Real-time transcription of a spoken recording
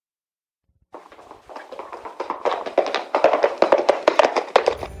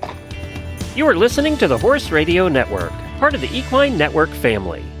You are listening to the Horse Radio Network, part of the Equine Network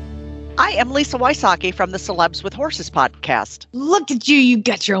family. I am Lisa Wysocki from the Celebs with Horses podcast. Look at you. You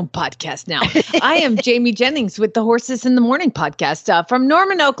got your own podcast now. I am Jamie Jennings with the Horses in the Morning podcast. From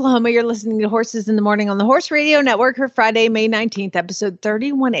Norman, Oklahoma, you're listening to Horses in the Morning on the Horse Radio Network for Friday, May 19th, episode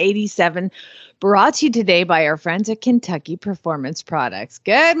 3187, brought to you today by our friends at Kentucky Performance Products.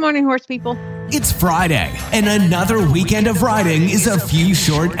 Good morning, horse people. It's Friday, and another weekend of riding is a few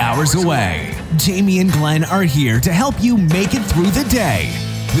short hours away. Jamie and Glenn are here to help you make it through the day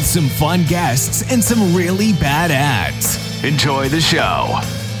with some fun guests and some really bad ads. Enjoy the show.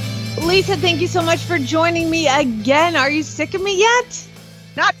 Lisa, thank you so much for joining me again. Are you sick of me yet?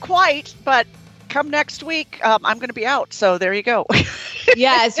 Not quite, but come next week, I'm going to be out. So there you go.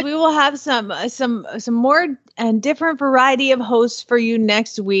 Yes, we will have some more and different variety of hosts for you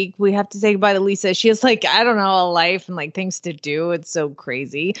next week. We have to say goodbye to Lisa. She has I don't know, a life and things to do. It's so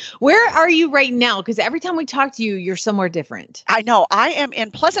crazy. Where are you right now? Because every time we talk to you, you're somewhere different. I know. I am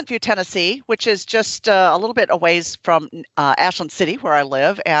in Pleasant View, Tennessee, which is just a little bit away from Ashland City, where I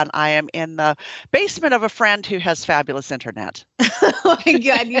live. And I am in the basement of a friend who has fabulous internet. Oh my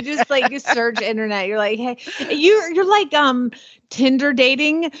God. You just you search internet. You're like, hey, you're like Tinder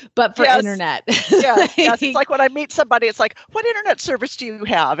dating, but for internet. Yes. It's like when I meet somebody, it's like, what internet service do you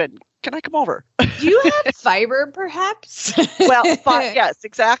have? And can I come over? Do you have fiber, perhaps? Well, yes,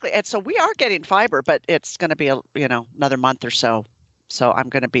 exactly. And so we are getting fiber, but it's going to be another month or so. So I'm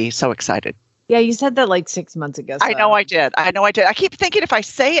going to be so excited. Yeah, you said that 6 months ago. So. I know I did. I keep thinking if I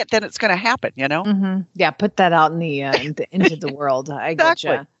say it, then it's going to happen, Mm-hmm. Yeah, put that out in the into the world. I exactly.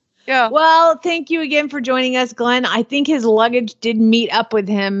 Getcha. Yeah. Well, thank you again for joining us, Glenn. I think his luggage did meet up with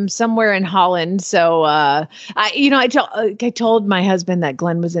him somewhere in Holland. So, I told my husband that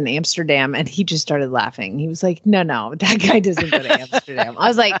Glenn was in Amsterdam, and he just started laughing. He was like, no, that guy doesn't go to Amsterdam. I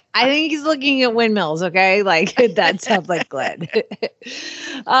was like, I think he's looking at windmills. Okay. That sounds like Glenn.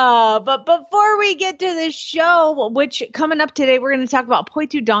 But before we get to the show, which coming up today, we're going to talk about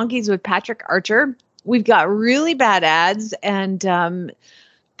Poitou donkeys with Patrick Archer. We've got really bad ads and,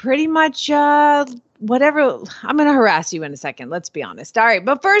 pretty much whatever. I'm going to harass you in a second. Let's be honest. All right.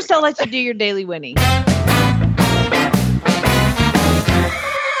 But first, I'll let you do your daily Winnie.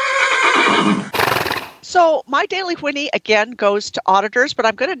 So my daily Winnie, again, goes to auditors, but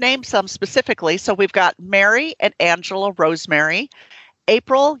I'm going to name some specifically. So we've got Mary and Angela Rosemary,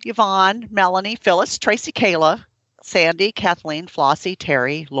 April, Yvonne, Melanie, Phyllis, Tracy, Kayla, Sandy, Kathleen, Flossie,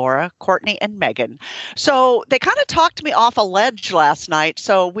 Terry, Laura, Courtney, and Megan. So they kind of talked me off a ledge last night.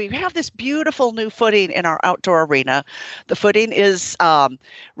 So we have this beautiful new footing in our outdoor arena. The footing is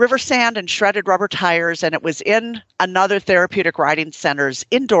river sand and shredded rubber tires, and it was in another Therapeutic Riding Center's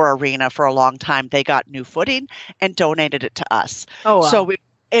indoor arena for a long time. They got new footing and donated it to us. Oh, wow. So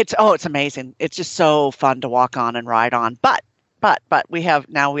it's amazing. It's just so fun to walk on and ride on. But we have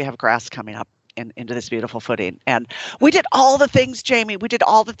grass coming up into this beautiful footing. And we did all the things, Jamie. We did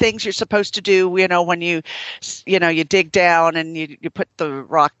all the things you're supposed to do, when you dig down and you put the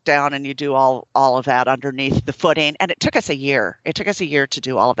rock down and you do all of that underneath the footing. And it took us a year. It took us a year to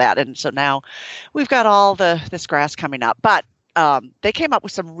do all of that. And so now we've got all this grass coming up. But they came up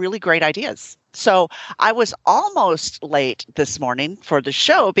with some really great ideas. So I was almost late this morning for the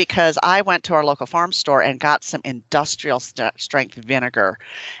show because I went to our local farm store and got some industrial strength vinegar,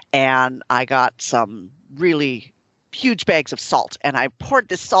 and I got some really huge bags of salt, and I poured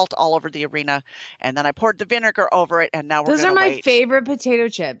this salt all over the arena, and then I poured the vinegar over it, and now those are my favorite potato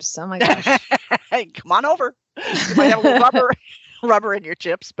chips. Oh my gosh. Hey, come on over. You might have a little rubber in your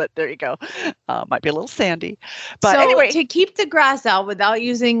chips, but there you go. Might be a little sandy, but anyway, to keep the grass out without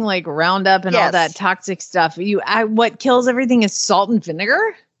using Roundup and all that toxic stuff, what kills everything is salt and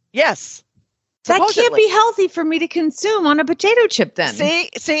vinegar. Yes, that can't be healthy for me to consume on a potato chip. Then see,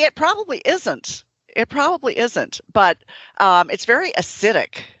 it probably isn't. It probably isn't, but it's very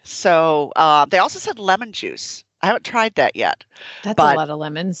acidic. So they also said lemon juice. I haven't tried that yet. That's a lot of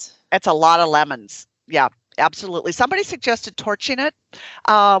lemons. It's a lot of lemons. Yeah. Absolutely. Somebody suggested torching it,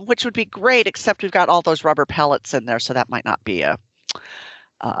 which would be great, except we've got all those rubber pellets in there, so that might not be a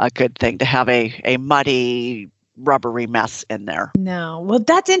good thing to have a muddy, rubbery mess in there. No. Well,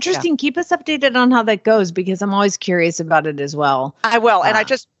 that's interesting. Yeah. Keep us updated on how that goes, because I'm always curious about it as well. I will. And I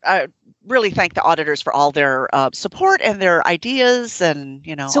just really thank the auditors for all their support and their ideas and,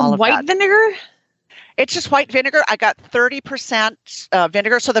 so all of white vinegar? It's just white vinegar. I got 30%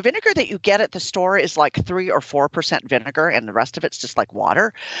 vinegar. So the vinegar that you get at the store is 3 or 4% vinegar, and the rest of it's just like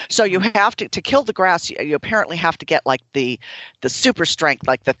water. So you have to kill the grass, you apparently have to get the super strength,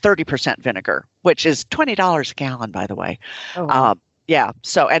 the 30% vinegar, which is $20 a gallon, by the way. Oh, wow. Yeah.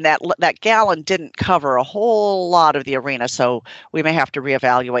 So, and that gallon didn't cover a whole lot of the arena, so we may have to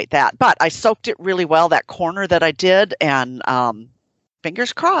reevaluate that. But I soaked it really well, that corner that I did, and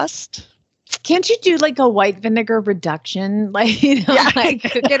fingers crossed. Can't you do like a white vinegar reduction? Like, like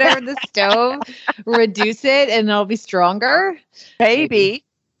cook it over the stove, reduce it, and it'll be stronger? Maybe.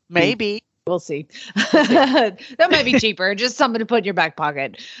 We'll see. That might be cheaper. Just something to put in your back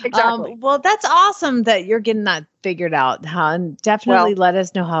pocket. Exactly. Well, that's awesome that you're getting that figured out, huh? And definitely let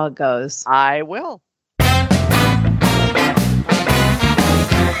us know how it goes. I will.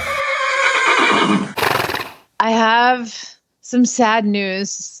 I have some sad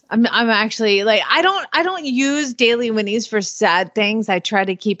news. I'm actually like, I don't use daily Winnies for sad things. I try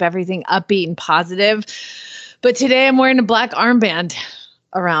to keep everything upbeat and positive. But today I'm wearing a black armband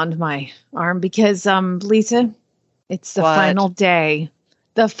around my arm because Lisa, it's the final day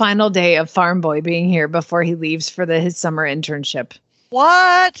of Farm Boy being here before he leaves for his summer internship.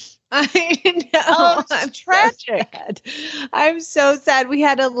 What? I know. Oh, I'm tragic. sad. I'm so sad. We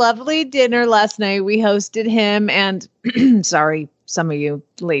had a lovely dinner last night. We hosted him and sorry, some of you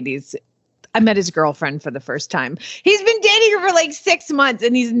ladies, I met his girlfriend for the first time. He's been dating her for like 6 months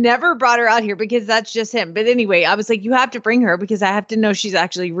and he's never brought her out here because that's just him. But anyway, I was like, you have to bring her because I have to know she's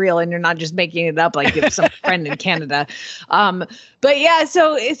actually real and you're not just making it up like some friend in Canada. But yeah,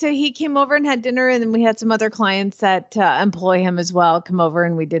 so he came over and had dinner, and then we had some other clients that employ him as well come over,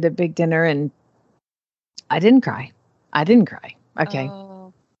 and we did a big dinner, and I didn't cry. Okay.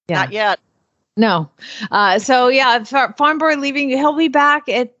 Oh, yeah. Not yet. No. So yeah, Farm Boy leaving. He'll be back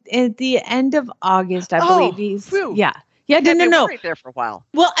at the end of August, I believe. Yeah. No. Right there for a while.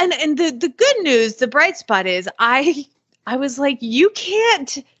 Well, and the good news, the bright spot is I was like, you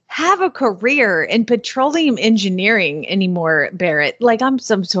can't have a career in petroleum engineering anymore, Barrett. Like I'm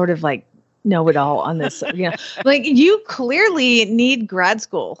some sort of like know-it-all on this. Like you clearly need grad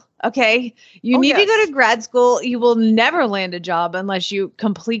school. Okay. You need to go to grad school. You will never land a job unless you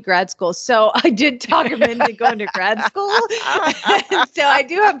complete grad school. So I did talk him into going to grad school. So I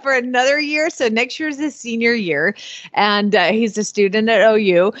do him for another year. So next year is his senior year. And he's a student at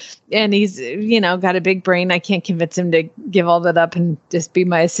OU. And he's, got a big brain. I can't convince him to give all that up and just be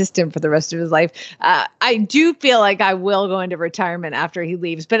my assistant for the rest of his life. I do feel like I will go into retirement after he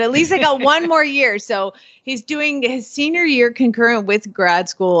leaves. But at least I got one more year. So he's doing his senior year concurrent with grad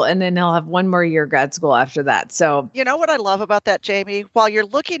school, and then he'll have one more year grad school after that. So, you know what I love about that, Jamie? While you're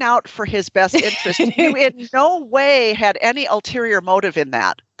looking out for his best interest, you in no way had any ulterior motive in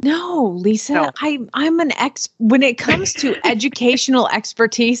that. No, Lisa, no. I'm an when it comes to educational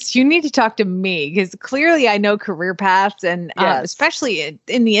expertise, you need to talk to me because clearly I know career paths and especially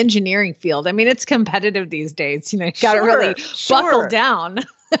in the engineering field. I mean, it's competitive these days. You got to really buckle down.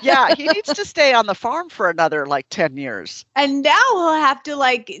 Yeah, he needs to stay on the farm for another 10 years. And now he'll have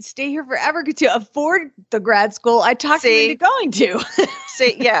to stay here forever to afford the grad school I talked him into going to.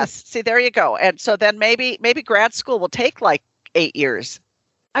 See, there you go. And so then maybe grad school will take 8 years.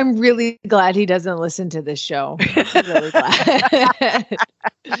 I'm really glad he doesn't listen to this show. I'm really glad.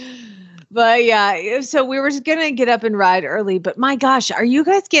 But yeah, so we were going to get up and ride early, but my gosh, are you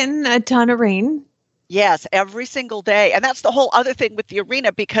guys getting a ton of rain? Yes, every single day. And that's the whole other thing with the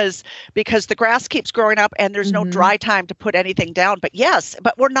arena because the grass keeps growing up and there's no dry time to put anything down. But yes,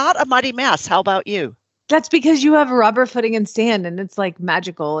 but we're not a muddy mess. How about you? That's because you have a rubber footing and sand and it's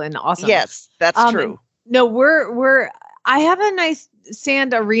magical and awesome. Yes, that's true. No, I have a nice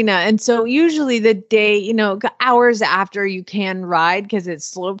sand arena. And so usually the day, hours after you can ride because it's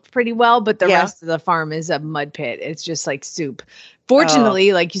sloped pretty well, but the rest of the farm is a mud pit. It's just like soup.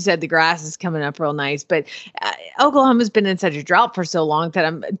 Fortunately, like you said, the grass is coming up real nice, but Oklahoma's been in such a drought for so long that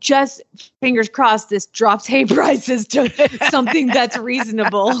I'm just fingers crossed this drops hay prices to something that's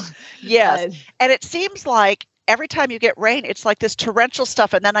reasonable. Yes. And it seems like every time you get rain, it's like this torrential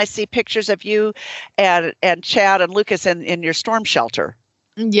stuff. And then I see pictures of you and Chad and Lucas in your storm shelter.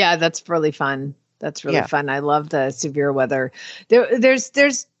 Yeah, that's really fun. That's really fun. I love the severe weather. There's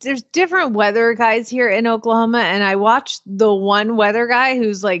different weather guys here in Oklahoma, and I watched the one weather guy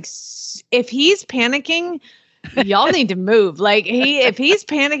who's if he's panicking, y'all need to move. If he's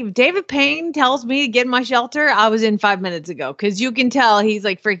panicking, if David Payne tells me to get in my shelter, I was in 5 minutes ago because you can tell he's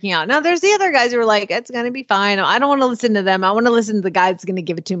freaking out. Now there's the other guys who are it's gonna be fine. I don't want to listen to them. I want to listen to the guy that's gonna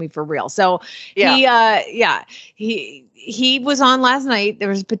give it to me for real. So he was on last night. There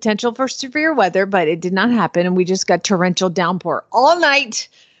was potential for severe weather, but it did not happen. And we just got torrential downpour all night.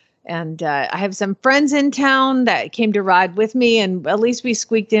 And I have some friends in town that came to ride with me, and at least we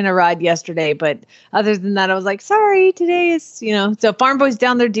squeaked in a ride yesterday. But other than that, I was like, sorry, today is, so Farm Boy's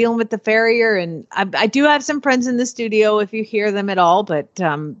down there dealing with the farrier. And I do have some friends in the studio if you hear them at all. But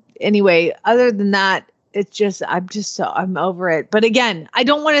anyway, other than that, it's just, I'm over it. But again, I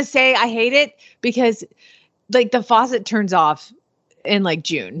don't want to say I hate it because like the faucet turns off in like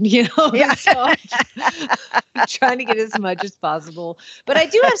June, Yeah. So I'm trying to get as much as possible. But I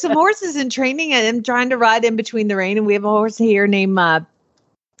do have some horses in training and I'm trying to ride in between the rain. And we have a horse here named,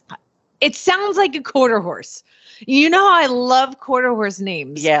 it sounds like a quarter horse. I love quarter horse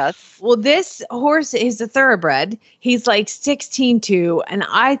names. Yes. Well, this horse is a thoroughbred. He's like 16'2", and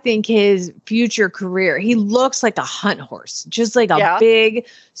I think his future career, he looks like a hunt horse, just like a big,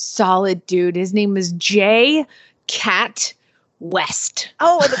 solid dude. His name is J. Cat West.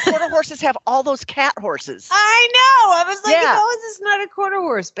 Oh, and the quarter horses have all those cat horses. I know. I was like, how is this not a quarter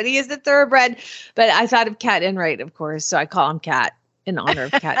horse? But he is a thoroughbred. But I thought of Cat Enright, of course. So I call him Cat in honor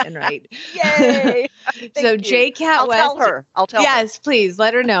of Cat Enright. Yay. So J. Cat West. I'll tell her. Yes, please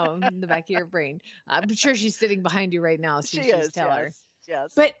let her know in the back of your brain. I'm sure she's sitting behind you right now. So she is. Tell her.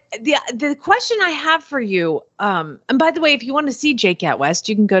 Yes. But the question I have for you, and by the way, if you want to see J. Cat West,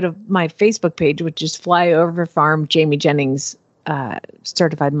 you can go to my Facebook page, which is Fly Over Farm Jamie Jennings,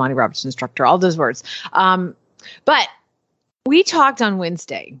 certified Monty Roberts instructor, all those words. But we talked on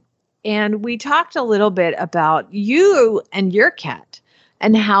Wednesday and we talked a little bit about you and your cat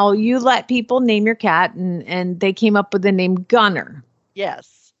and how you let people name your cat and they came up with the name Gunner.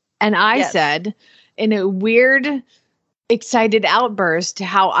 Yes. And I said in a weird, excited outburst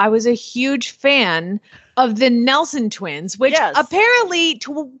how I was a huge fan of the Nelson twins, which apparently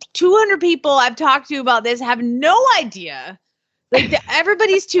 200 people I've talked to about this have no idea. Like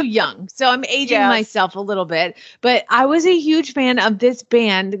everybody's too young. So I'm aging myself a little bit, but I was a huge fan of this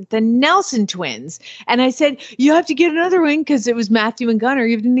band, the Nelson Twins. And I said, you have to get another one because it was Matthew and Gunner.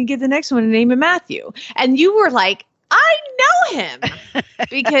 You have to get the next one and name it Matthew. And you were like, I know him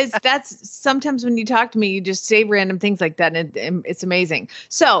because that's sometimes when you talk to me, you just say random things like that. And it's amazing.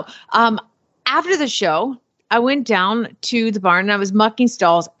 So after the show, I went down to the barn and I was mucking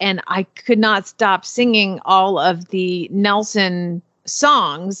stalls and I could not stop singing all of the Nelson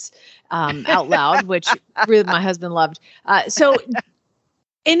songs out loud, which really my husband loved. So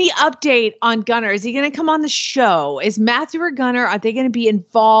any update on Gunner? Is he going to come on the show? Is Matthew or Gunner, are they going to be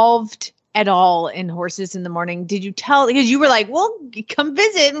involved at all in Horses in the Morning? Did you tell, because you were like, well, come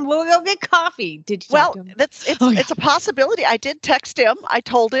visit and we'll go get coffee. Did you? Well, it's a possibility. I did text him. I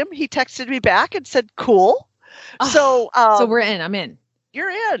told him, he texted me back and said, cool. So we're in. I'm in. You're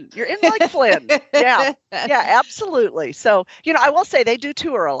in like Flynn. Yeah, absolutely. So, I will say they do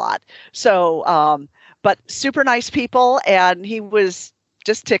tour a lot. So, but super nice people. And he was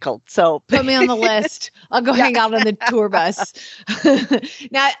just tickled. So put me on the list. I'll go hang out on the tour bus.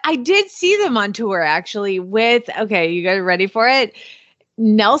 Now, I did see them on tour actually with, okay, you guys ready for it?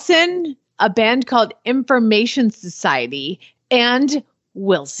 Nelson, a band called Information Society, and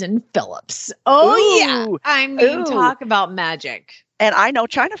Wilson Phillips. Oh, yeah. I mean, talk about magic. And I know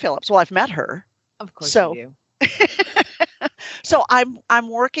China Phillips. Well, I've met her. Of course you do. So I'm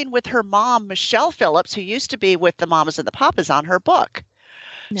working with her mom, Michelle Phillips, who used to be with the Mamas and the Papas on her book.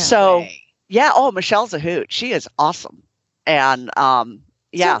 No way. Yeah. Oh, Michelle's a hoot. She is awesome. And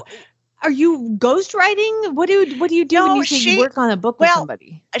yeah. So, are you ghostwriting? What do you do when you say you work on a book with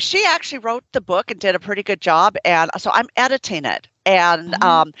somebody? She actually wrote the book and did a pretty good job. And so I'm editing it. And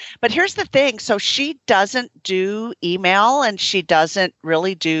but here's the thing. So she doesn't do email and she doesn't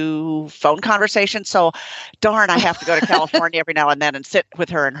really do phone conversations. So darn, I have to go to California every now and then and sit with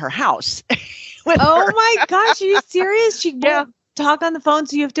her in her house. My gosh, are you serious? She won't talk on the phone,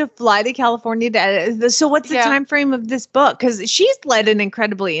 so you have to fly to California to edit. So what's the time frame of this book? Because she's led an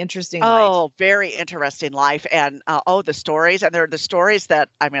incredibly interesting life. Oh, very interesting life. And the stories. And they're the stories that,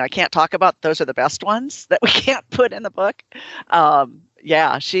 I mean, I can't talk about. Those are the best ones that we can't put in the book.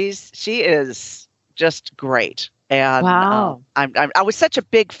 She is just great. And wow. I was such a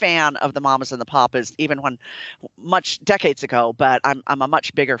big fan of the Mamas and the Papas, even when much decades ago. But I'm a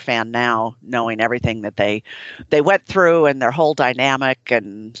much bigger fan now, knowing everything that they went through and their whole dynamic.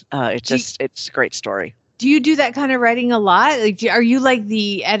 And it's a great story. Do you do that kind of writing a lot? Like, are you like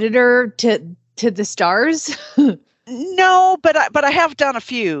the editor to the stars? No, but I have done a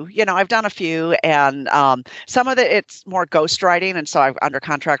few. I've done a few, and some of it's more ghostwriting, and so I'm under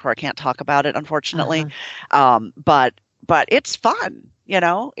contract where I can't talk about it, unfortunately. But it's fun.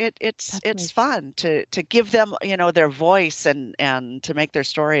 It's fun to give them their voice and to make their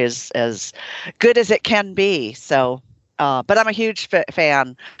story as good as it can be. So But I'm a huge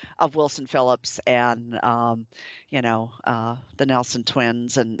fan of Wilson Phillips and, the Nelson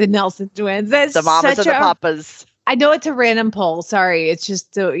twins and The Nelson twins. That's the mamas and the papas. I know it's a random poll. Sorry. It's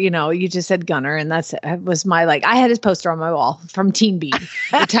just, you just said Gunner, and that was my, I had his poster on my wall from Teen Beat,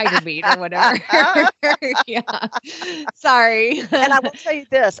 the Tiger Beat or whatever. Yeah. Sorry. And I will say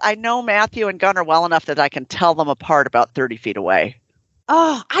this. I know Matthew and Gunner well enough that I can tell them apart about 30 feet away.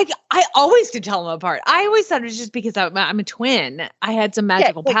 Oh, I always could tell them apart. I always thought it was just because I'm a twin. I had some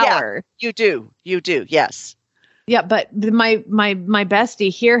magical power. Yeah, you do. Yes. Yeah, but my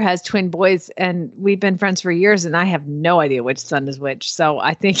bestie here has twin boys, and we've been friends for years, and I have no idea which son is which. So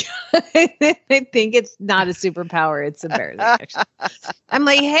I think I think it's not a superpower; it's embarrassing. Actually, I'm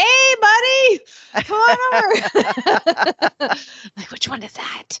like, hey, buddy, come on over. Like, which one is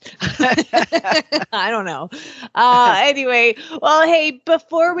that? I don't know. Anyway, well, hey,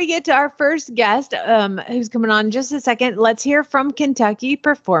 before we get to our first guest, who's coming on in just a second, let's hear from Kentucky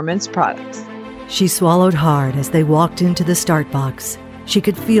Performance Products. She swallowed hard as they walked into the start box. She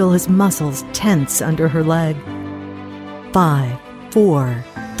could feel his muscles tense under her leg. 5, 4,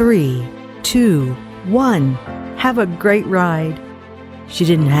 3, 2, 1. Have a great ride. She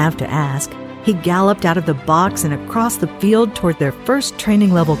didn't have to ask. He galloped out of the box and across the field toward their first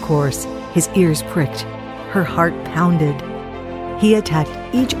training level course. His ears pricked. Her heart pounded. He attacked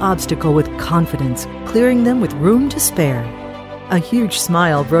each obstacle with confidence, clearing them with room to spare. A huge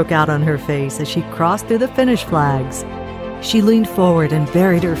smile broke out on her face as she crossed through the finish flags. She leaned forward and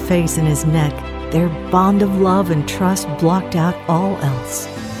buried her face in his neck. Their bond of love and trust blocked out all else.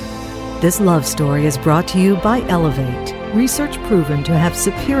 This love story is brought to you by Elevate. Research proven to have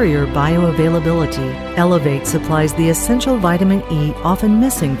superior bioavailability. Elevate supplies the essential vitamin E often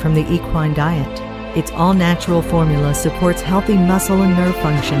missing from the equine diet. Its all-natural formula supports healthy muscle and nerve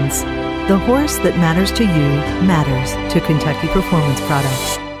functions. The horse that matters to you matters to Kentucky Performance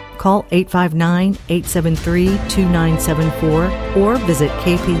Products. Call 859-873-2974 or visit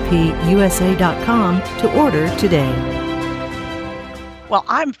kppusa.com to order today. Well,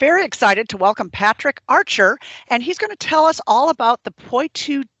 I'm very excited to welcome Patrick Archer, and he's going to tell us all about the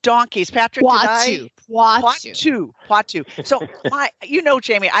Poitou donkeys. Patrick, Poitou. So,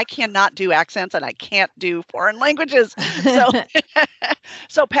 Jamie, I cannot do accents and I can't do foreign languages.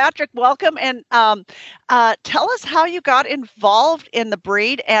 So Patrick, welcome, and tell us how you got involved in the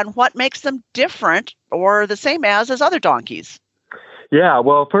breed and what makes them different or the same as other donkeys. Yeah,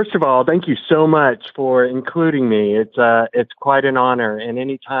 well, first of all, thank you so much for including me. It's quite an honor, and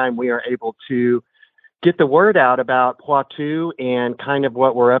anytime we are able to get the word out about Poitou and kind of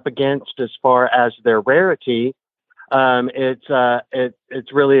what we're up against as far as their rarity, it's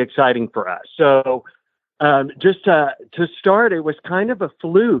really exciting for us. So, just to start, it was kind of a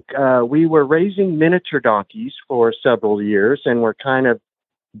fluke. We were raising miniature donkeys for several years, and we're kind of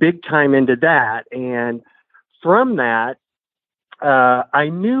big time into that. And from that, I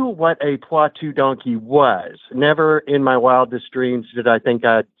knew what a Poitou donkey was. Never in my wildest dreams did I think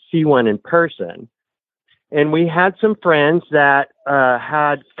I'd see one in person. And we had some friends that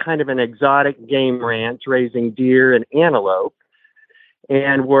had kind of an exotic game ranch raising deer and antelope,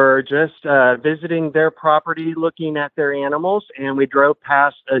 and were just visiting their property, looking at their animals. And we drove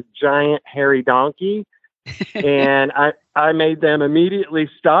past a giant hairy donkey. And I made them immediately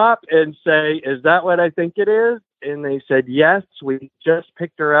stop and say, "Is that what I think it is?" And they said, "Yes, we just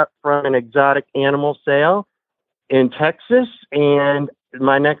picked her up from an exotic animal sale in Texas." And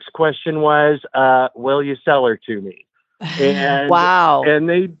my next question was, "Will you sell her to me?" And wow. And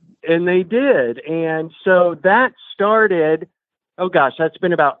they did. And so that started, that's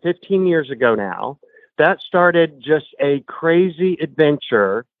been about 15 years ago now. That started just a crazy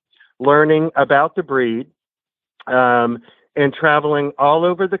adventure, learning about the breed, and traveling all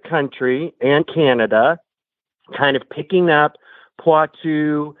over the country and Canada, kind of picking up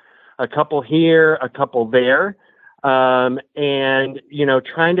Poitou, a couple here, a couple there, and,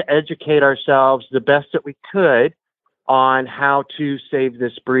 trying to educate ourselves the best that we could on how to save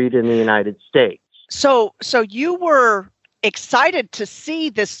this breed in the United States. So you were excited to see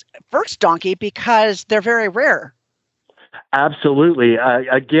this first donkey because they're very rare. Absolutely.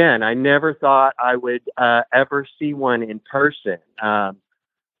 Again, I never thought I would ever see one in person.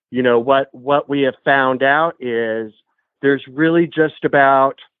 What we have found out is there's really just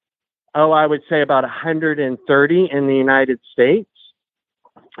about, I would say about 130 in the United States.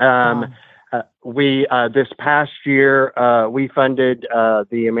 We this past year, we funded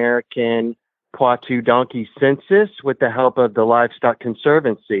the American Poitou Donkey Census with the help of the Livestock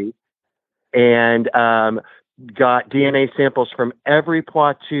Conservancy, and got DNA samples from every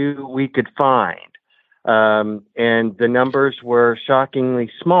Poitou we could find. And the numbers were shockingly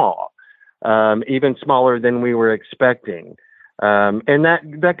small, even smaller than we were expecting. And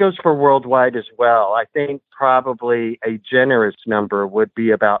that goes for worldwide as well. I think probably a generous number would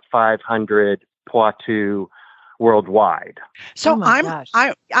be about 500 Poitou worldwide. So gosh.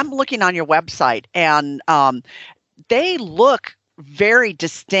 I'm looking on your website, and they look very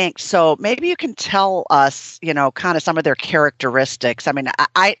distinct. So maybe you can tell us, kind of some of their characteristics. I mean,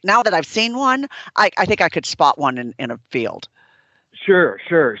 I now that I've seen one, I think I could spot one in a field. Sure.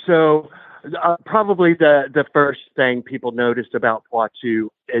 So probably the first thing people notice about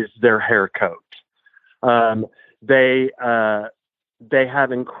Poitou is their hair coat. They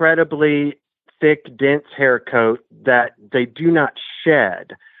have incredibly thick, dense hair coat that they do not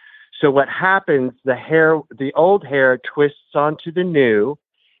shed. So what happens, the old hair twists onto the new,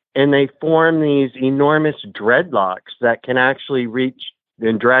 and they form these enormous dreadlocks that can actually reach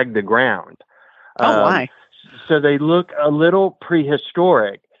and drag the ground. Oh, my. So they look a little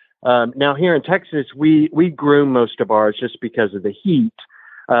prehistoric. Now here in Texas, we groom most of ours just because of the heat,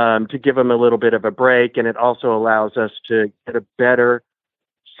 to give them a little bit of a break. And it also allows us to get a better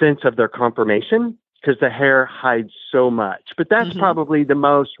sense of their conformation because the hair hides so much. But that's probably the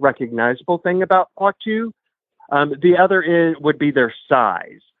most recognizable thing about Poitou. The other would be their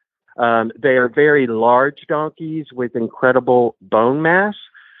size. They are very large donkeys with incredible bone mass.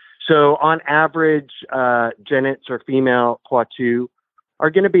 So on average, genets or female Poitou are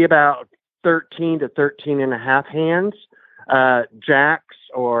going to be about 13 to 13 and a half hands. Jacks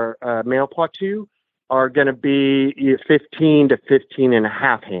or male Poitou are going to be 15 to 15 and a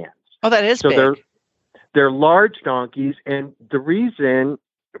half hands. Oh, that is big. So they're large donkeys, and the reason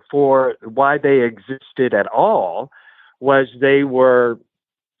for why they existed at all was their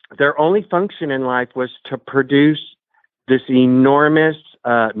only function in life was to produce this enormous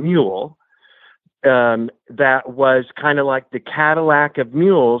mule that was kind of like the Cadillac of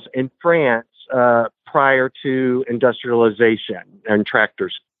mules in France prior to industrialization and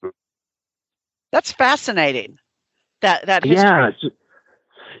tractors. That's fascinating. That history.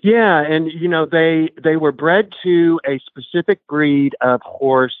 Yeah, and they were bred to a specific breed of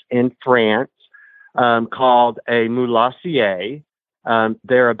horse in France called a Mulassier.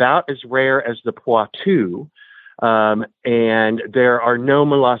 They're about as rare as the Poitou, and there are no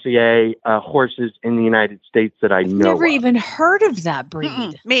Mulassier horses in the United States that I know. Never even heard of that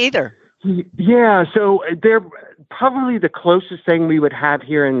breed. Me either. Yeah, so they're probably the closest thing we would have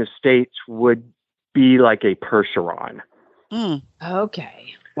here in the States would be like a Percheron.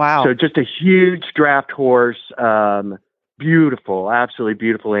 Okay. Wow. So just a huge draft horse, beautiful, absolutely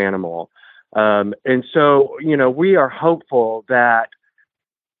beautiful animal. And so, we are hopeful that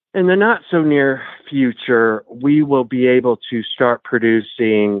in the not so near future, we will be able to start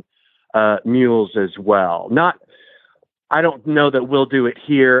producing mules as well. I don't know that we'll do it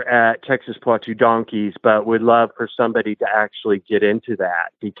here at Texas Poitou Donkeys, but would love for somebody to actually get into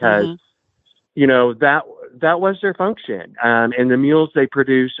that because, that was their function. And the mules they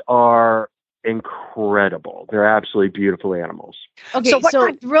produce are incredible. They're absolutely beautiful animals. Okay,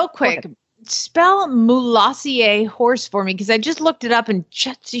 so real quick, spell Mulassier horse for me because I just looked it up and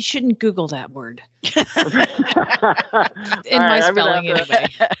you shouldn't Google that word. In my spelling anyway.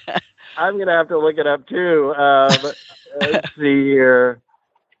 I'm going to have to look it up too. Let's see here.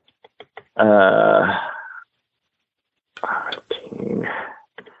 14.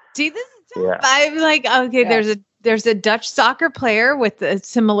 See, this is I'm like, okay, there's a Dutch soccer player with a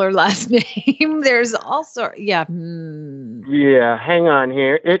similar last name. There's also, Yeah, hang on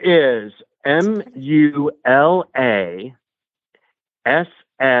here. It is Mulassier.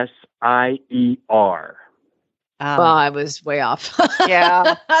 I was way off.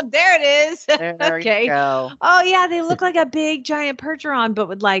 Yeah. There it is. There okay. You go. Oh, yeah. They look like a big giant Percheron, but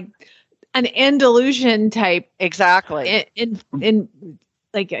with like an Andalusian type. Exactly. In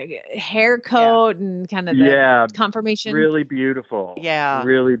like a hair coat and kind of the conformation. Really beautiful. Yeah.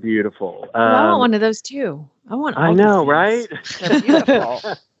 Really beautiful. I want one of those too. I know, right? They're beautiful.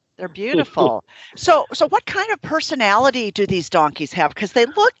 They're beautiful. So what kind of personality do these donkeys have? Because they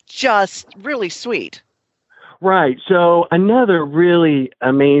look just really sweet. Right. So another really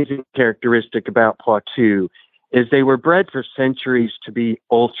amazing characteristic about Poitou is they were bred for centuries to be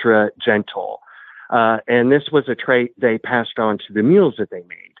ultra gentle. And this was a trait they passed on to the mules that they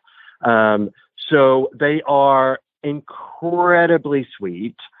made. So they are incredibly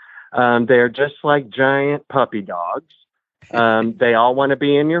sweet. They're just like giant puppy dogs. They all want to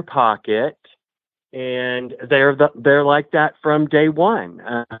be in your pocket. And they're like that from day one.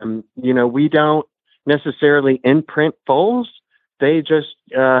 We don't necessarily imprint foals. They just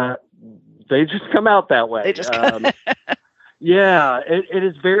They just come out that way. They just yeah, it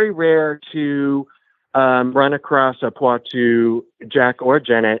is very rare to run across a Poitou Jack or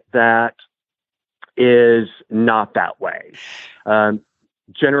Jennet that is not that way.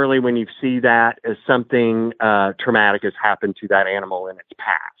 Generally, when you see that, as something traumatic has happened to that animal in its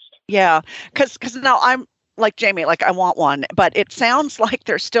past. Yeah, because now I'm like Jamie, like I want one, but it sounds like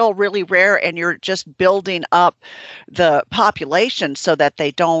they're still really rare, and you're just building up the population so that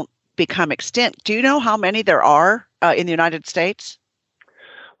they don't become extinct. Do you know how many there are in the United States?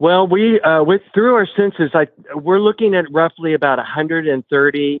 Well, we through our census, we're looking at roughly about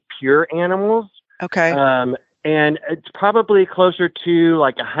 130 pure animals. Okay. And it's probably closer to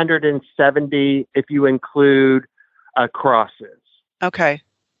like 170 if you include crosses. Okay.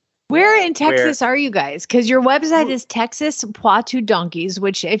 Where in Texas are you guys? Because your website is Texas Poitou Donkeys,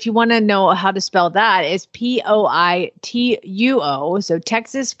 which if you want to know how to spell that is Poituo. So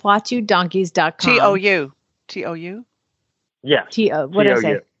TexasPoitouDonkeys.com. T-O-U. T-O-U? Yes. What did I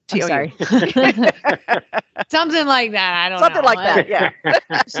say? I'm sorry. Something like that. I don't know. Something like that, yeah.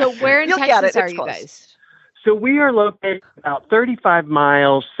 So where in Texas are you guys? So we are located about 35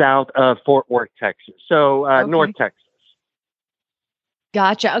 miles south of Fort Worth, Texas. So North Texas.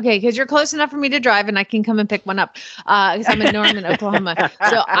 Gotcha. Okay, because you're close enough for me to drive, and I can come and pick one up. Because I'm in Norman, Oklahoma.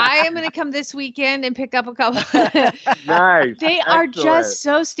 So I am going to come this weekend and pick up a couple. Nice. They are just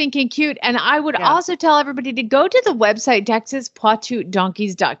so stinking cute. And I would also tell everybody to go to the website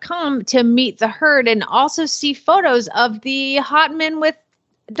TexasPoitouDonkeys.com to meet the herd and also see photos of the hot men with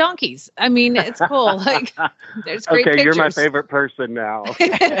donkeys. I mean, it's cool. Like, there's great pictures. You're my favorite person now.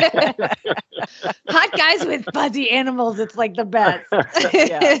 Hot guys with fuzzy animals. It's like the best.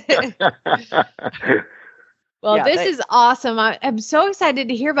 Well, this is awesome. I'm so excited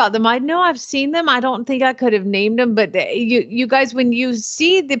to hear about them. I know I've seen them. I don't think I could have named them, but you guys, when you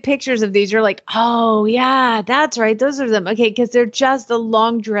see the pictures of these, you're like, oh yeah, that's right. Those are them. Okay. Because they're just the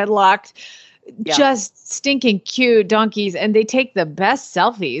long dreadlocked, just stinking cute donkeys, and they take the best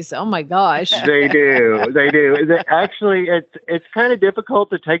selfies. Oh my gosh. They do. Actually, it's kind of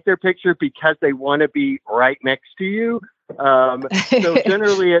difficult to take their picture because they want to be right next to you. So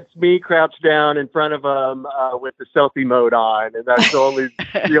generally it's me crouched down in front of them with the selfie mode on, and that's the only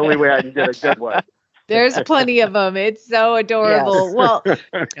way I can get a good one. There's plenty of them. It's so adorable. Yes. Well,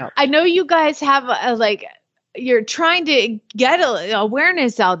 I know you guys have you're trying to get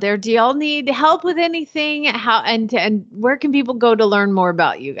awareness out there. Do y'all need help with anything? How and where can people go to learn more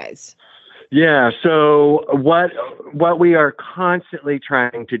about you guys? Yeah. So what we are constantly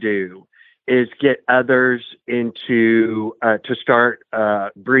trying to do is get others into to start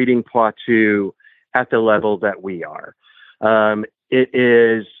breeding Poitou at the level that we are. It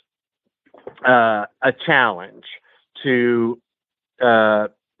is a challenge to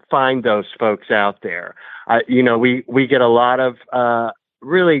find those folks out there. We get a lot of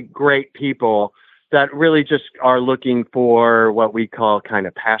really great people that really just are looking for what we call kind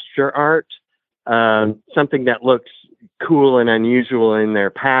of pasture art, something that looks cool and unusual in their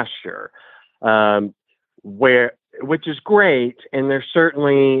pasture, which is great. And there's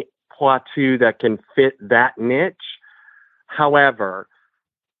certainly Poitou that can fit that niche. However,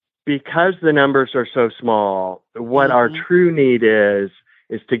 because the numbers are so small, what our true need is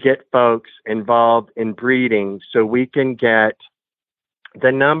to get folks involved in breeding so we can get the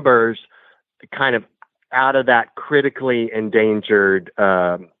numbers kind of out of that critically endangered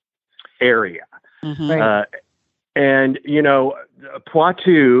area. And,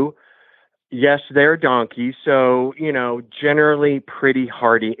 Poitou, yes, they're donkeys. So, generally pretty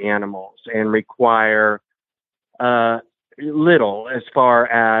hardy animals and require little as far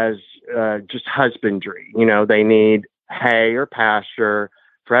as just husbandry. They need hay or pasture,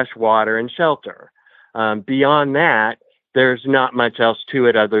 fresh water, and shelter. Beyond that, there's not much else to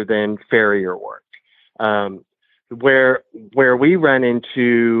it other than farrier work. Where we run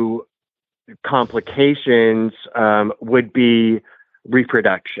into complications would be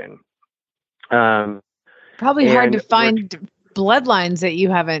reproduction. Probably hard to find bloodlines that you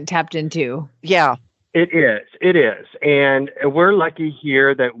haven't tapped into. Yeah. It is. And we're lucky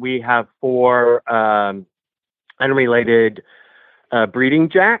here that we have 4 unrelated breeding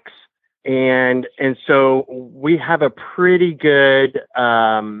jacks. And so we have a pretty good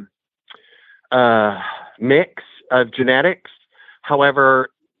mix of genetics. However,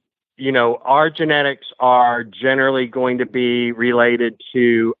 our genetics are generally going to be related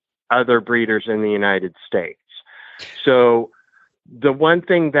to other breeders in the United States. So the one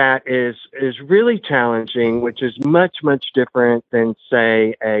thing that is really challenging, which is much, much different than,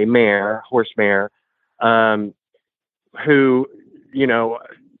 say, a horse mare, who,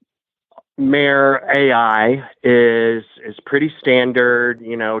 mare AI is pretty standard,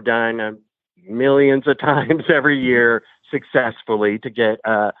 done millions of times every year successfully to get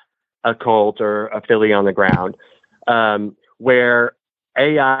a colt or a filly on the ground. Where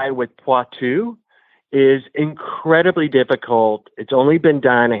AI with Poitou is incredibly difficult. It's only been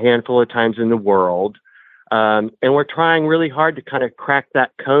done a handful of times in the world. And we're trying really hard to kind of crack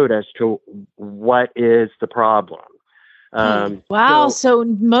that code as to what is the problem. Wow. So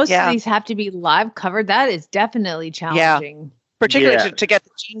most of these have to be live covered. That is definitely challenging. Yeah. Particularly to get the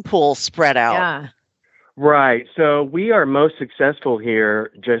gene pool spread out. Yeah. Right. So we are most successful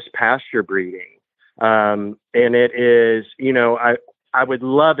here just pasture breeding. And it is, I would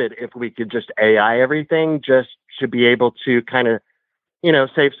love it if we could just AI everything just to be able to kind of,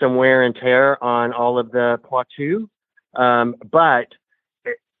 save some wear and tear on all of the Poitou. But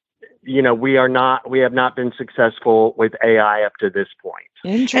we have not been successful with AI up to this point.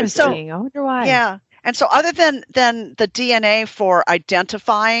 Interesting. I wonder why. Yeah. And so other than the DNA for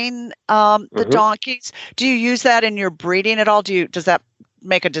identifying the donkeys, do you use that in your breeding at all? Does that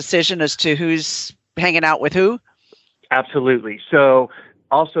make a decision as to who's hanging out with who? Absolutely. So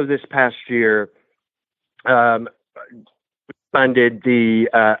also this past year, funded the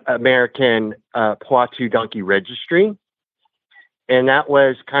American Poitou Donkey Registry. And that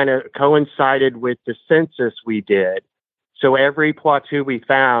was kind of coincided with the census we did. So every Poitou we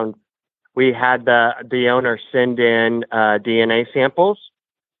found, we had the owner send in DNA samples.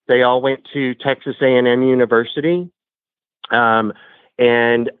 They all went to Texas A&M University. And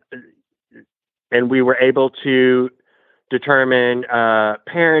we were able to determine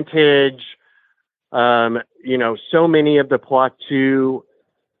parentage. So many of the Poitou,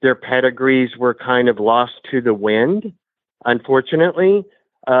 their pedigrees were kind of lost to the wind, unfortunately.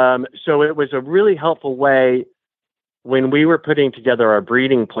 So it was a really helpful way when we were putting together our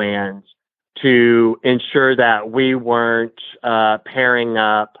breeding plans to ensure that we weren't pairing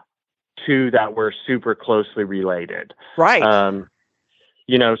up two that were super closely related. Right.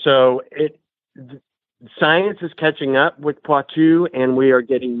 So science is catching up with Poitou, and we are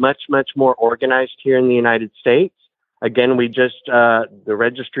getting much, much more organized here in the United States. Again, the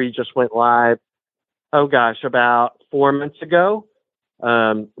registry just went live, about 4 months ago.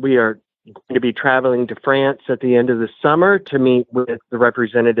 We are going to be traveling to France at the end of the summer to meet with the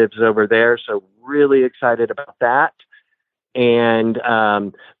representatives over there. So really excited about that. And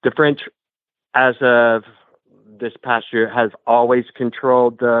the French, as of this past year, has always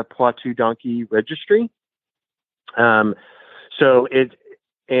controlled the Poitou Donkey Registry. And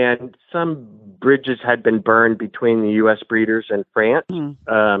some bridges had been burned between the U.S. breeders and France.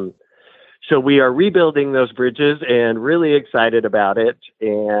 So we are rebuilding those bridges and really excited about it,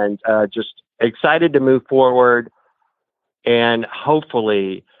 and just excited to move forward and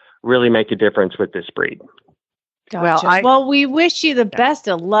hopefully really make a difference with this breed. Gotcha. Well, we wish you the best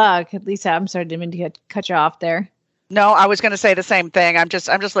of luck. Lisa, I'm sorry, didn't mean to cut you off there. No, I was going to say the same thing. I'm just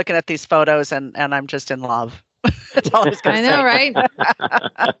looking at these photos and I'm just in love. That's all I was going to say. I know, right?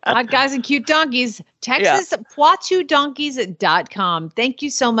 Hot guys and cute donkeys. Texas PoitouDonkeys.com. Thank you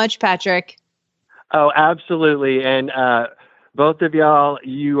so much, Patrick. Oh, absolutely. And both of y'all,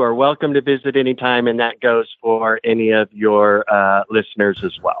 you are welcome to visit anytime, and that goes for any of your listeners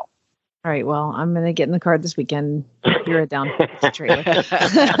as well. All right. Well, I'm going to get in the car this weekend. You're down. Thanks,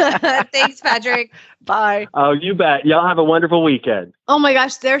 Patrick. Bye. Oh, you bet. Y'all have a wonderful weekend. Oh my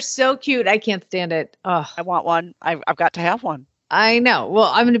gosh, they're so cute. I can't stand it. Oh, I want one. I've got to have one. I know. Well,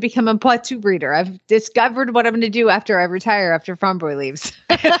 I'm going to become a Poitou breeder. I've discovered what I'm going to do after I retire, after Farm Boy leaves.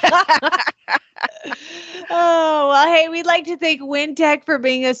 Oh, well, hey, we'd like to thank WinTech for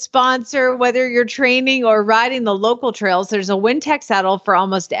being a sponsor. Whether you're training or riding the local trails, there's a WinTech saddle for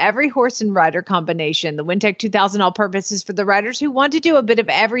almost every horse and rider combination. The WinTech 2000 All-Purpose is for the riders who want to do a bit of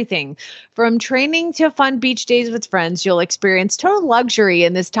everything. From training to fun beach days with friends, you'll experience total luxury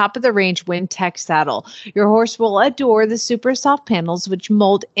in this top-of-the-range WinTech saddle. Your horse will adore the super soft panels, which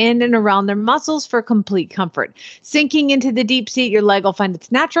mold in and around their muscles for complete comfort. Sinking into the deep seat, your leg will find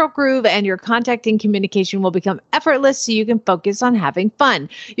its natural groove, and your contact and communication will become effortless so you can focus on having fun.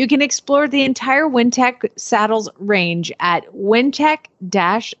 You can explore the entire WinTech saddles range at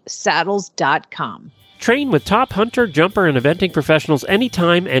wintech-saddles.com. Train with top hunter, jumper, and eventing professionals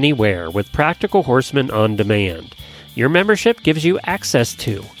anytime, anywhere with Practical Horseman on Demand. Your membership gives you access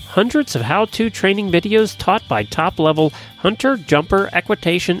to hundreds of how-to training videos taught by top-level hunter, jumper,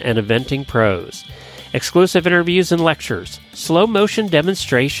 equitation, and eventing pros. Exclusive interviews and lectures, slow-motion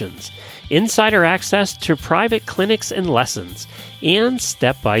demonstrations, insider access to private clinics and lessons, and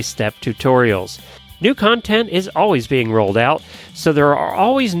step-by-step tutorials. New content is always being rolled out, so there are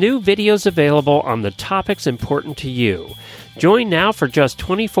always new videos available on the topics important to you. Join now for just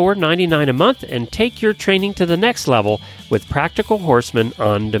 $24.99 a month and take your training to the next level with Practical Horseman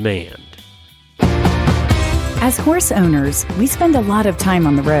on Demand. As horse owners, we spend a lot of time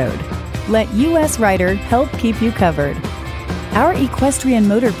on the road. Let US Rider help keep you covered. Our equestrian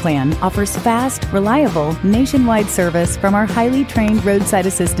motor plan offers fast, reliable, nationwide service from our highly trained roadside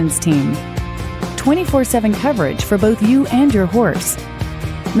assistance team. 24/7 coverage for both you and your horse.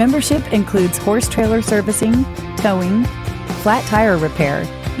 Membership includes horse trailer servicing, towing, flat tire repair,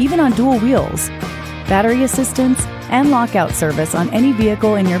 even on dual wheels, battery assistance, and lockout service on any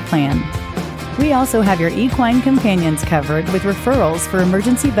vehicle in your plan. We also have your equine companions covered with referrals for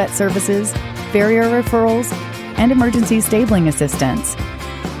emergency vet services, farrier referrals, and emergency stabling assistance.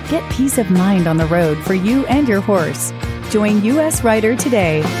 Get peace of mind on the road for you and your horse. Join US Rider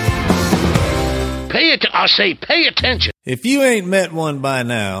today. Pay attention. If you ain't met one by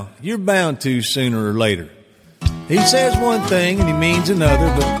now, you're bound to sooner or later. He says one thing and he means another,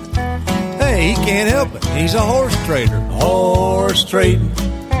 but hey, he can't help it. He's a horse trader. Horse trading.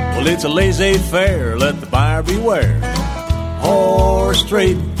 Well, it's a laissez-faire. Let the buyer beware. Horse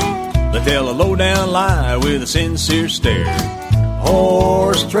trading. They tell a low-down lie with a sincere stare.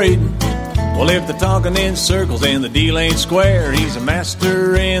 Horse trading. Well, if they're talking in circles and the deal ain't square, he's a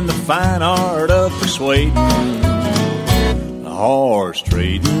master in the fine art of persuading. Horse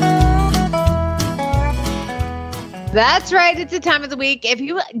trading. That's right. It's the time of the week. If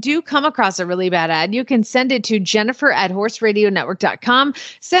you do come across a really bad ad, you can send it to Jennifer@horseradionetwork.com.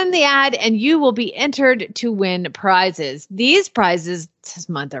 Send the ad and you will be entered to win prizes. These prizes this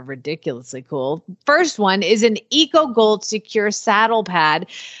month are ridiculously cool. First one is an Eco Gold Secure Saddle Pad.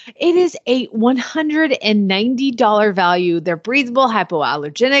 It is a $190 value. They're breathable,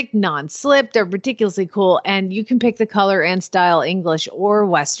 hypoallergenic, non-slip. They're ridiculously cool. And you can pick the color and style, English or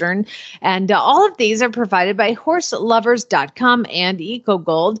Western. And all of these are provided by horselovers.com and Eco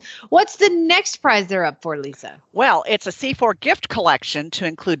Gold. What's the next prize they're up for, Lisa? Well, it's a C4 gift collection to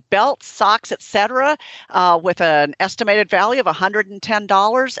include belts, socks, etc., with an estimated value of $110.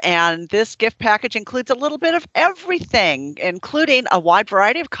 And this gift package includes a little bit of everything, including a wide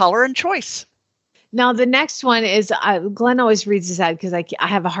variety of color and choice. Now, the next one is, Glenn always reads this ad because I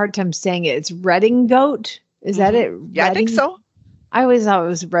have a hard time saying it. It's Redding Goat. Is that it? Yeah, I think so. I always thought it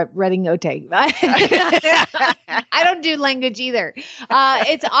was Redding Ote. I don't do language either.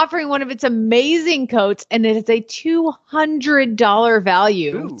 It's offering one of its amazing coats, and it is a $200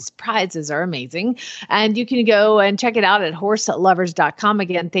 value. Ooh. Its prizes are amazing. And you can go and check it out at horselovers.com.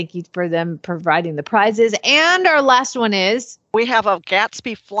 Again, thank you for them providing the prizes. And our last one is... We have a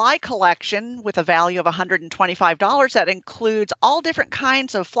Gatsby fly collection with a value of $125 that includes all different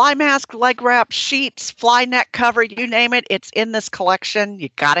kinds of fly mask, leg wrap, sheets, fly neck cover, you name it. It's in this collection. You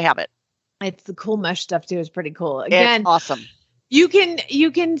got to have it. It's the cool mesh stuff too. It's pretty cool. Again, it's awesome. You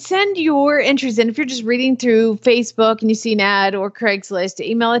can send your interest in. If you're just reading through Facebook and you see an ad or Craigslist,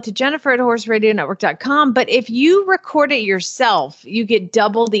 email it to Jennifer@horseradionetwork.com. But if you record it yourself, you get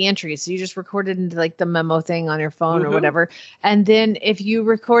double the entry. So you just record it into like the memo thing on your phone or whatever. And then if you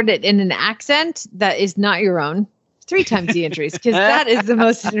record it in an accent that is not your own, 3 times the entries, because that is the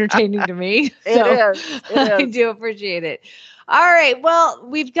most entertaining to me. So It is. I do appreciate it. All right. Well,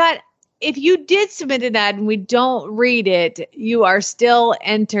 we've got... If you did submit an ad and we don't read it, you are still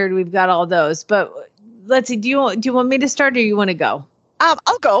entered. We've got all those. But let's see. Do you want me to start or you want to go?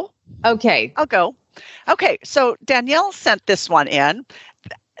 I'll go. Okay. I'll go. Okay. So Danielle sent this one in.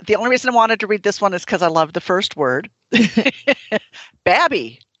 The only reason I wanted to read this one is because I love the first word.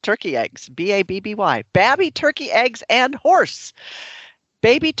 BaBy turkey eggs. BaBby. BaBy turkey eggs and horse.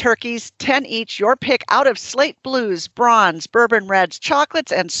 Baby turkeys, 10 each, your pick out of slate blues, bronze, bourbon reds,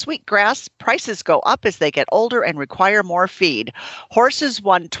 chocolates, and sweetgrass. Prices go up as they get older and require more feed. Horses,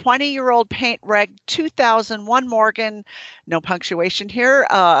 one 20-year-old paint reg, 2001 Morgan, no punctuation here,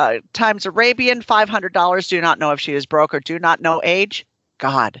 times Arabian, $500. Do not know if she is broke or do not know age.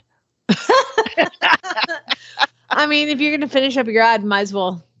 God. I mean, if you're going to finish up your ad, might as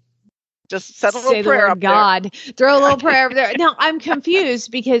well. Just set a little prayer up God. there. Throw a little prayer up there. Now, I'm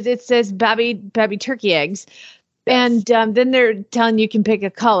confused because it says BaBy turkey eggs. Yes. And then they're telling you can pick a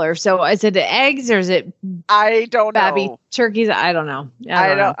color. So is it eggs or is it I don't know. BaBy turkeys? I don't know.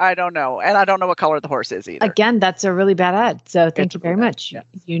 I don't know. And I don't know what color the horse is either. Again, that's a really bad ad. So thank you very much. Yeah.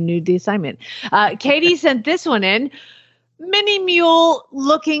 You knew the assignment. Katie sent this one in. Mini Mule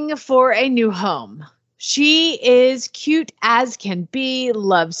looking for a new home. She is cute as can be,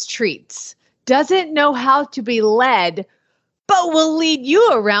 loves treats, doesn't know how to be led, but we'll lead you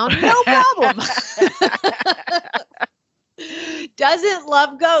around, no problem. Doesn't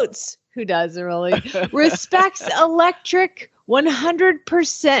love goats. Who does, really? Respects electric 100%,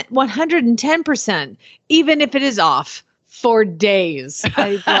 110%, even if it is off for days.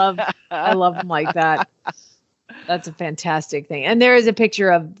 I love them like that. That's a fantastic thing. And there is a picture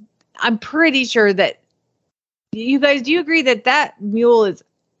of, I'm pretty sure that you guys, do you agree that that mule is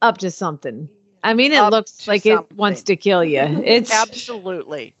up to something? I mean, it looks like it wants to kill you. It's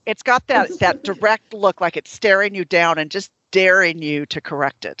absolutely. It's got that direct look, like it's staring you down and just daring you to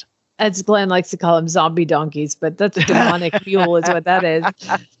correct it. As Glenn likes to call them, zombie donkeys, but that's a demonic mule is what that is.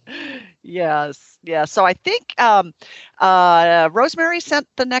 Yes. Yeah. So I think Rosemary sent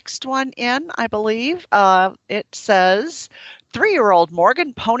the next one in, I believe. It says 3-year-old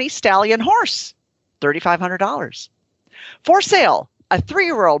Morgan Pony Stallion Horse, $3,500. For sale, a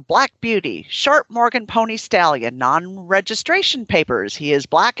 3-year-old Black Beauty, Sharp Morgan Pony Stallion, non-registration papers. He is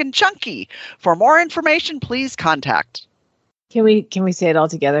black and chunky. For more information, please contact. Can we say it all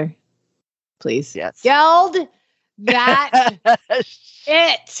together? Please. Yes. Geld that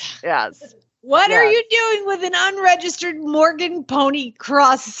it. Yes. What are you doing with an unregistered Morgan Pony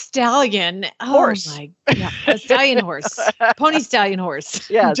Cross Stallion? Horse. Oh my God. A stallion horse. Pony Stallion horse.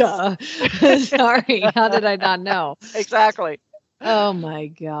 Yes. Duh. Sorry. How did I not know? Exactly. Oh my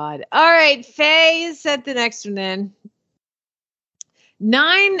God. All right. Faye sent the next one in.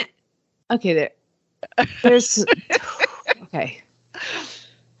 9. Okay. There's. Okay.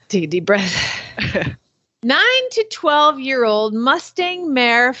 Take a deep breath. 9 to 12-year-old Mustang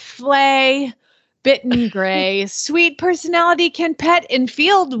mare Flay Bitten Gray, sweet personality can pet in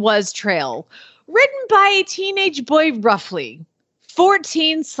field was trail, ridden by a teenage boy roughly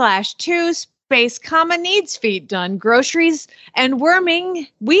 14/2 space comma needs feet done groceries and worming.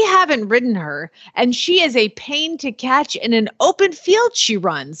 We haven't ridden her, and she is a pain to catch in an open field. She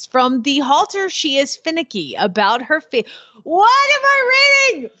runs from the halter. She is finicky about her feet. What am I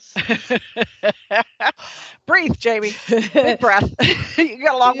reading? Breathe, Jamie. Big breath. You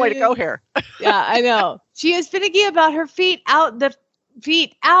got a long way to go here. Yeah, I know. She is finicky about her feet out.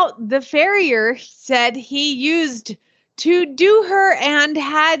 The farrier said he used to do her and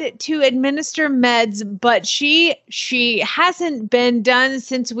had to administer meds, but she hasn't been done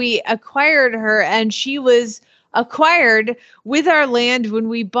since we acquired her, and she was acquired with our land when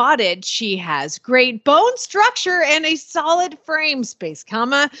we bought it. She has great bone structure and a solid frame, space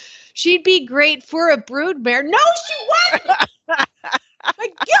comma. She'd be great for a brood mare. No, she wouldn't. My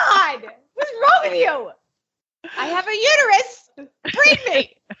God, what's wrong with you? I have a uterus. Breed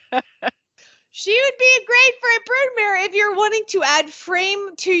me. She would be great for a broodmare if you're wanting to add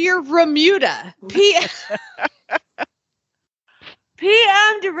frame to your Remuda.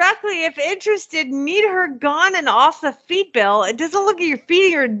 PM directly if interested. Need her gone and off the feed bill. It doesn't look like you're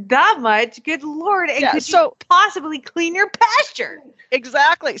feeding her that much. Good Lord. And could you possibly clean your pasture?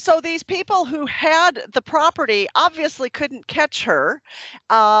 Exactly. So these people who had the property obviously couldn't catch her.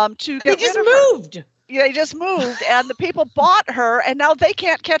 They just moved. Yeah, they just moved, and the people bought her, and now they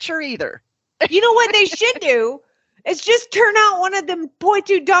can't catch her either. You know what they should do? Is just turn out one of them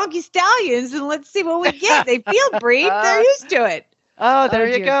Poitou donkey stallions and let's see what we get. They field breed. They're used to it. Oh, there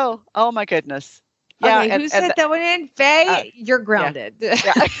you go. Oh, my goodness. Yeah, okay, who sent that one in? Faye, you're grounded.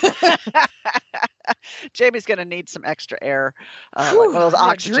 Yeah. Jamie's going to need some extra air. Like one of those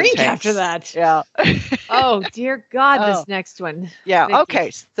oxygen drink tanks. After that. Yeah. Oh, dear God, this next one. Yeah, Vicky. okay.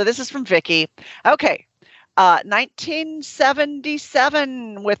 So this is from Vicky. Okay.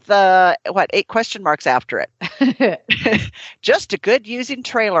 1977 with 8 question marks after it. Just a good using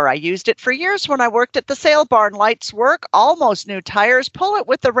trailer. I used it for years when I worked at the sale barn. Lights work, almost new tires. Pull it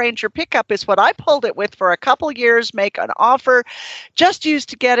with the Ranger pickup is what I pulled it with for a couple years. Make an offer. Just used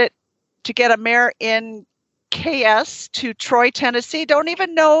to get a mare in KS to Troy, Tennessee. Don't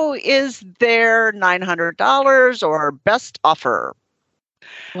even know is there $900 or best offer.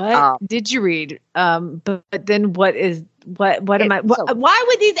 What did you read? But then what am I? Why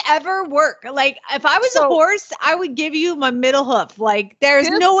would these ever work? Like, if I was a horse, I would give you my middle hoof. Like, there's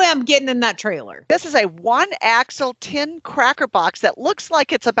no way I'm getting in that trailer. This is a 1-axle tin cracker box that looks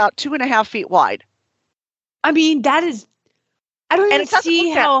like it's about 2.5 feet wide. I mean, that is. I don't even see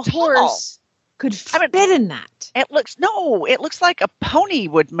how a horse could fit in that. It looks like a pony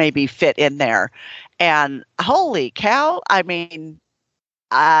would maybe fit in there. And holy cow! I mean.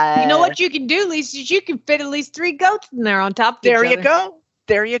 You know what you can do, Lisa? You can fit at least 3 goats in there on top of each other.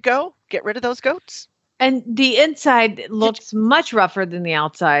 There you go. Get rid of those goats. And the inside looks much rougher than the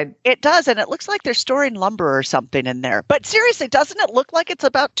outside. It does, and it looks like they're storing lumber or something in there. But seriously, doesn't it look like it's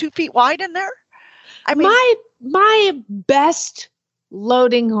about 2 feet wide in there? I mean, my best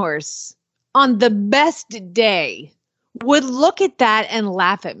loading horse on the best day would look at that and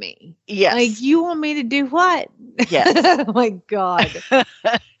laugh at me. yes. Like, you want me to do what? Yes. Oh my God.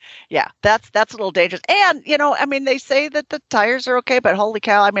 Yeah, that's a little dangerous. And, I mean, they say that the tires are okay, but holy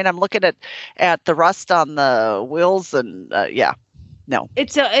cow, I mean, I'm looking at the rust on the wheels and yeah, no.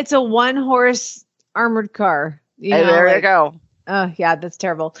 It's a one horse armored car. There you go. Oh yeah, that's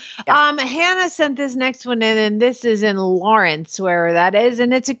terrible. Yeah. Hannah sent this next one in, and this is in Lawrence, where that is,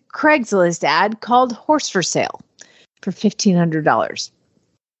 and it's a Craigslist ad called "Horse for Sale" for $1,500.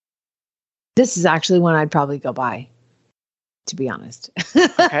 This is actually one I'd probably go buy, to be honest. Okay.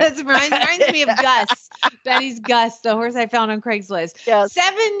 It reminds me of Gus, Betty's Gus, the horse I found on Craigslist. Yes.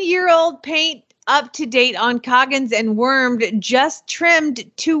 7-year-old paint up to date on Coggins and wormed, just trimmed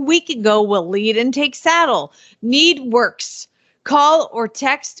 2 weeks ago, will lead and take saddle. Need works. Call or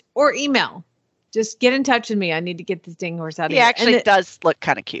text or email. Just get in touch with me. I need to get this dang horse out of here. He actually does look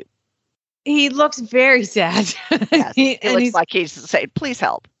kind of cute. He looks very sad. Yes. He looks he's like he's saying, please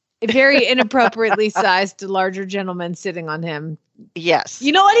help. very inappropriately sized, larger gentleman sitting on him. Yes.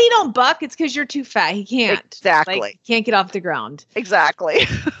 You know what? He don't buck. It's because you're too fat. He can't. Exactly. Like, can't get off the ground. Exactly.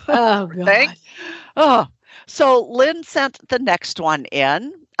 Oh, God. So Lynn sent the next one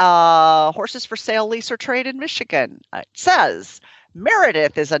in. Horses for sale, lease, or trade in Michigan. It says,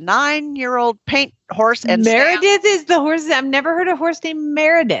 Meredith is a 9-year-old paint horse. And Meredith is the horse. I've never heard a horse named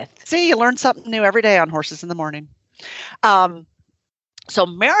Meredith. See, you learn something new every day on Horses in the Morning. So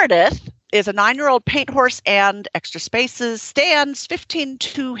Meredith is a 9-year-old paint horse and extra spaces, stands 15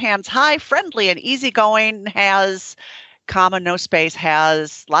 hands high, friendly and easygoing, has no space,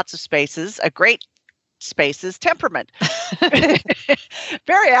 has lots of spaces, a great spaces temperament.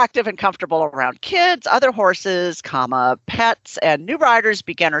 Very active and comfortable around kids, other horses, pets, and new riders,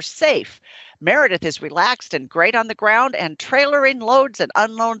 beginner safe. Meredith is relaxed and great on the ground and trailering loads and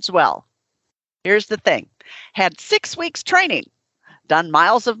unloads well. Here's the thing. Had 6 weeks training. Done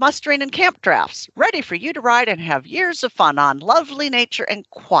miles of mustering and camp drafts. Ready for you to ride and have years of fun on lovely nature and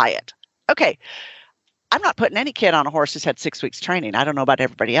quiet. Okay. I'm not putting any kid on a horse who's had 6 weeks training. I don't know about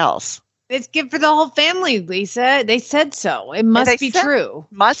everybody else. It's good for the whole family, Lisa. They said so. It must be true.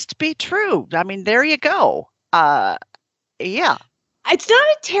 Must be true. I mean, there you go. Yeah. It's not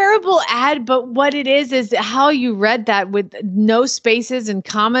a terrible ad, but what it is how you read that with no spaces and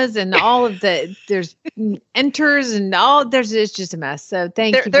commas and all of there's enters and all, it's just a mess. So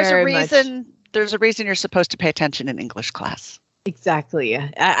thank you very much. There's a reason you're supposed to pay attention in English class. Exactly.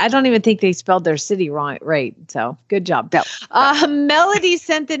 I don't even think they spelled their city wrong, right? So good job. No. Melody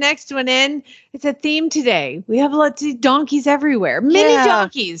sent the next one in. It's a theme today. We have lots of donkeys everywhere. Mini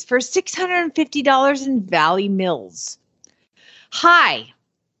donkeys for $650 in Valley Mills. Hi.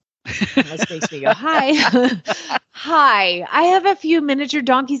 This makes me go, hi. Hi. I have a few miniature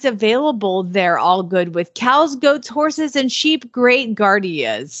donkeys available. They're all good with cows, goats, horses, and sheep. Great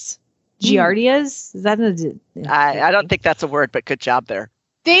Giardias. Giardias? Is that I don't think that's a word, but good job there.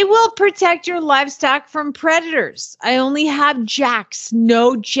 They will protect your livestock from predators. I only have Jacks,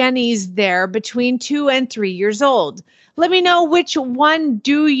 no Jennies there, between 2 and 3 years old. Let me know which one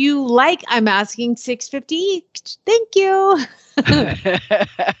do you like. I'm asking $650 each. Thank you.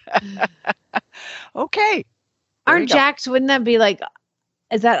 Okay. Aren't Jacks, wouldn't that be like,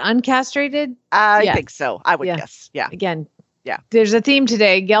 is that uncastrated? I think so. I would guess. Yeah. Again. Yeah. There's a theme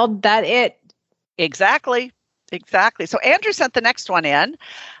today. Geld that it. Exactly. So Andrew sent the next one in.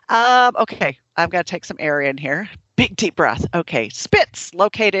 Okay. I've got to take some air in here. Big deep breath. Okay. Spitz,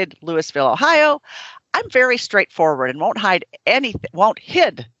 located Louisville, Ohio. I'm very straightforward and won't hide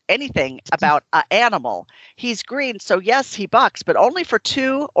anything about an animal. He's green, so yes, he bucks, but only for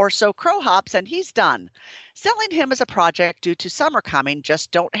 2 or so crow hops, and he's done. Selling him as a project due to summer coming.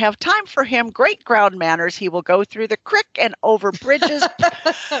 Just don't have time for him. Great ground manners. He will go through the creek and over bridges.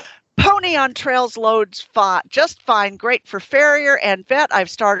 Pony on trails loads just fine. Great for farrier and vet.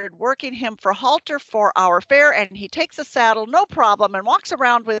 I've started working him for halter for our fair, and he takes a saddle, no problem, and walks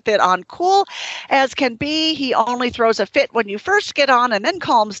around with it on cool as can be. He only throws a fit when you first get on and then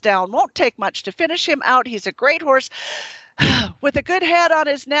calms down. Won't take much to finish him out. He's a great horse with a good head on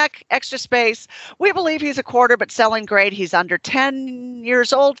his neck, extra space. We believe he's a quarter, but selling great. He's under 10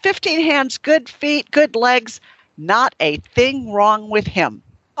 years old, 15 hands, good feet, good legs. Not a thing wrong with him.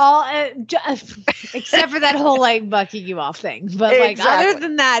 All except for that whole like bucking you off thing, but like other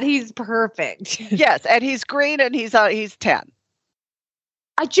than that, he's perfect. Yes, and he's green and he's 10.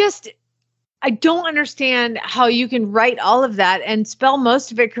 I don't understand how you can write all of that and spell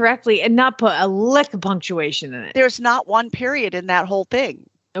most of it correctly and not put a lick of punctuation in it. There's not one period in that whole thing.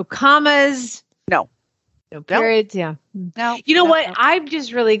 No commas. No. No periods. Yeah. No. You know what? No. I'm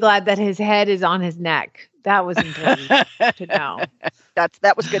just really glad that his head is on his neck. That was important to know.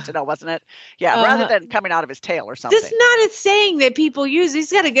 That was good to know, wasn't it? Yeah, rather than coming out of his tail or something. That's not a saying that people use.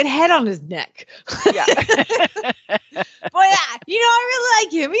 He's got a good head on his neck. Yeah. Boy, I really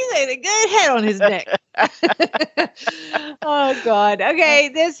like him. He's got a good head on his neck. Oh, God. Okay,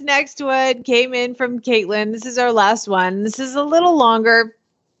 this next one came in from Caitlin. This is our last one. This is a little longer.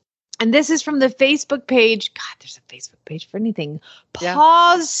 And this is from the Facebook page. God, there's a Facebook page for anything.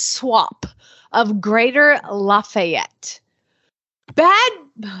 Pause Swap of Greater Lafayette. Bad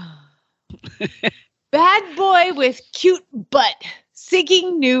boy with cute butt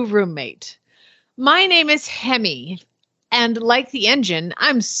seeking new roommate. My name is Hemi, and like the engine,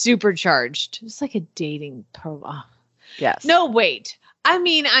 I'm supercharged. It's like a dating profile. Yes. No, wait. I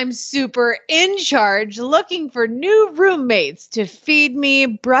mean, I'm super in charge, looking for new roommates to feed me,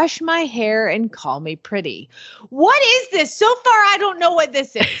 brush my hair, and call me pretty. What is this? So far, I don't know what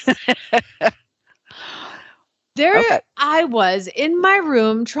this is. I was in my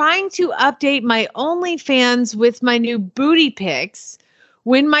room trying to update my OnlyFans with my new booty pics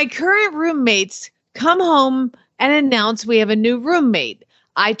when my current roommates come home and announce we have a new roommate.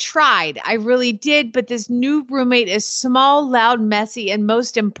 I tried. I really did. But this new roommate is small, loud, messy, and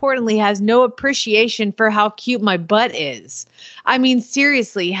most importantly, has no appreciation for how cute my butt is. I mean,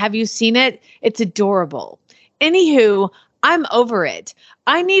 seriously, have you seen it? It's adorable. Anywho, I'm over it.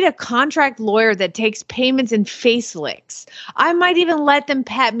 I need a contract lawyer that takes payments and face licks. I might even let them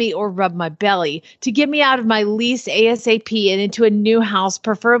pat me or rub my belly to get me out of my lease ASAP and into a new house,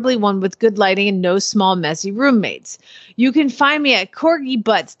 preferably one with good lighting and no small, messy roommates. You can find me at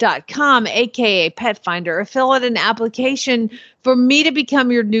corgibutts.com, aka Pet Finder, or fill out an application for me to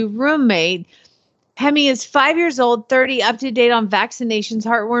become your new roommate. Hemi is 5 years old, 30, up to date on vaccinations,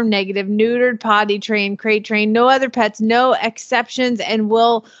 heartworm negative, neutered, potty trained, crate trained, no other pets, no exceptions, and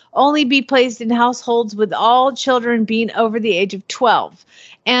will only be placed in households with all children being over the age of 12.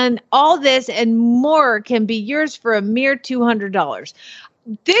 And all this and more can be yours for a mere $200.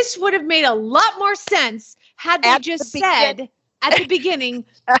 This would have made a lot more sense had they just said at the beginning,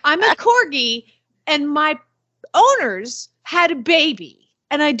 I'm a corgi and my owners had a baby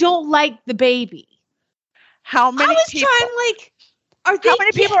and I don't like the baby. How many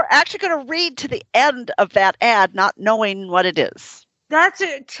people are actually going to read to the end of that ad not knowing what it is? That's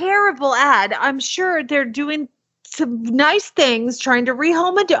a terrible ad. I'm sure they're doing some nice things, trying to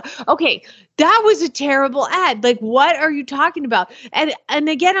rehome a okay, that was a terrible ad. Like, what are you talking about? And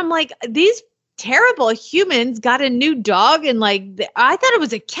again, I'm like, these terrible humans got a new dog, and like I thought it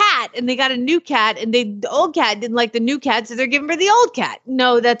was a cat, and they got a new cat, and the old cat didn't like the new cat, so they're giving her the old cat.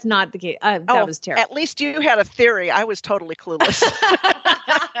 No, that's not the case. That was terrible. At least you had a theory. I was totally clueless.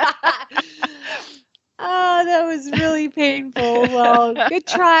 Oh, that was really painful. Well, good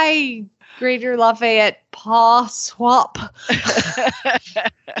try, Greater Lafayette Paw Swap.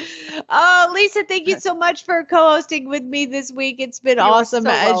 Oh, Lisa, thank you so much for co-hosting with me this week. It's been awesome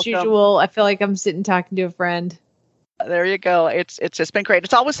as usual. I feel like I'm sitting talking to a friend. There you go. It's just been great.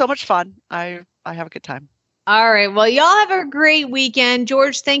 It's always so much fun. I have a good time. All right. Well, y'all have a great weekend.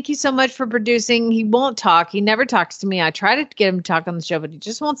 George, thank you so much for producing. He won't talk. He never talks to me. I try to get him to talk on the show, but he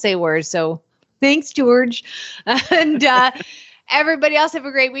just won't say words. So thanks, George. And everybody else have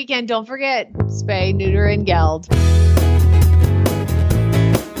a great weekend. Don't forget, spay, neuter, and geld.